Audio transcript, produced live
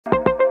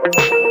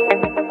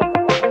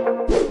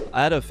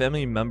I had a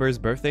family member's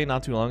birthday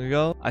not too long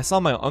ago. I saw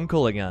my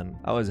uncle again.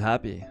 I was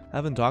happy. I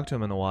haven't talked to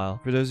him in a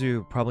while. For those of you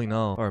who probably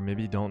know, or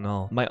maybe don't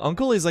know, my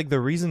uncle is like the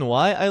reason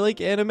why I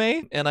like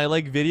anime and I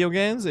like video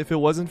games. If it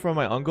wasn't for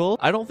my uncle,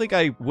 I don't think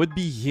I would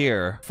be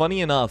here. Funny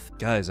enough,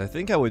 guys, I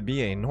think I would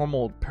be a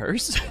normal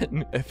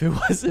person if it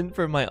wasn't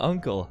for my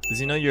uncle. Does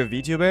he know you're a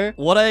Vtuber?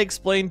 What I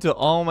explain to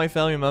all my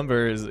family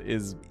members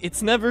is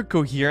it's never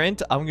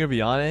coherent. I'm gonna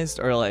be honest.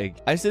 Or like,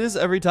 I say this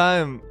every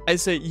time. I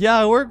say, yeah,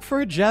 I work for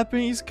a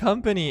Japanese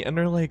company. And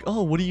they're like,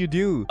 oh, what do you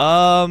do?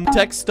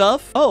 Tech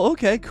stuff? Oh,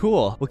 okay,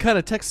 cool. What kind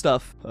of tech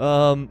stuff?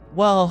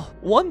 Well,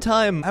 one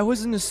time I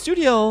was in the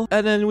studio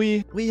and then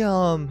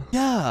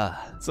yeah.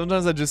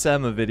 Sometimes I just say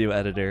I'm a video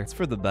editor. It's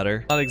for the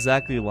better. Not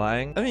exactly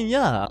lying. I mean,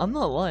 yeah, I'm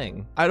not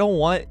lying. I don't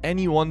want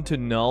anyone to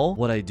know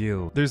what I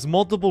do. There's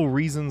multiple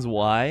reasons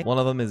why. One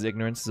of them is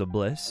ignorance is a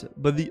bliss.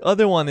 But the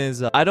other one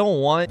is I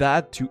don't want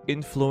that to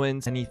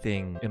influence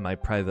anything in my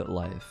private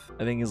life.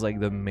 I think is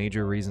like the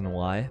major reason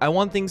why. I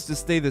want things to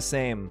stay the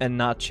same and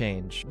not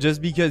change.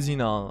 Just because, you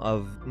know,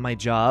 of my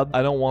job,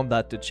 I don't want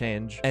that to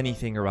change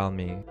anything around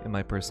me in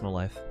my personal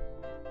life.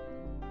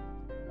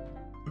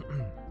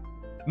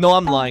 No,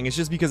 I'm lying. It's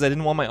just because I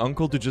didn't want my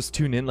uncle to just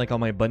tune in like on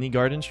my bunny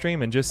garden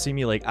stream and just see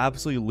me like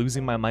absolutely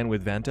losing my mind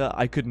with Vanta.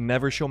 I could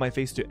never show my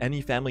face to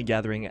any family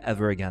gathering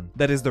ever again.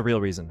 That is the real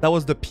reason. That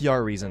was the PR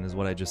reason is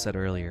what I just said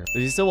earlier.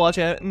 Does he still watch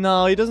anime?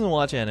 No, he doesn't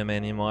watch anime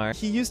anymore.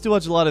 He used to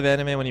watch a lot of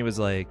anime when he was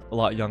like a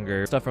lot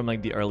younger. Stuff from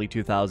like the early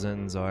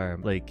 2000s or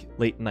like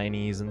late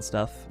 90s and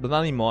stuff. But not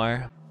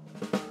anymore.